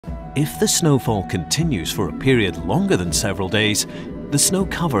If the snowfall continues for a period longer than several days, the snow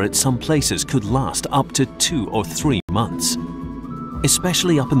cover at some places could last up to 2 or 3 months.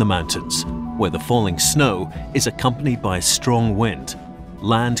 Especially up in the mountains, where the falling snow is accompanied by a strong wind,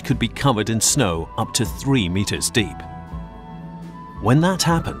 land could be covered in snow up to 3 meters deep. When that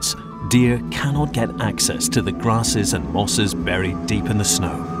happens, deer cannot get access to the grasses and mosses buried deep in the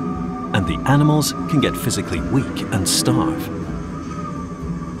snow, and the animals can get physically weak and starve.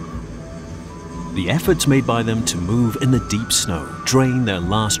 The efforts made by them to move in the deep snow drain their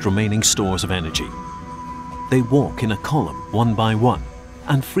last remaining stores of energy. They walk in a column one by one,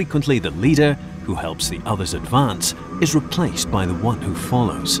 and frequently the leader, who helps the others advance, is replaced by the one who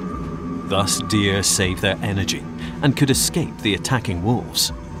follows. Thus, deer save their energy and could escape the attacking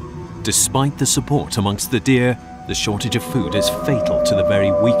wolves. Despite the support amongst the deer, the shortage of food is fatal to the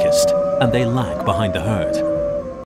very weakest, and they lag behind the herd.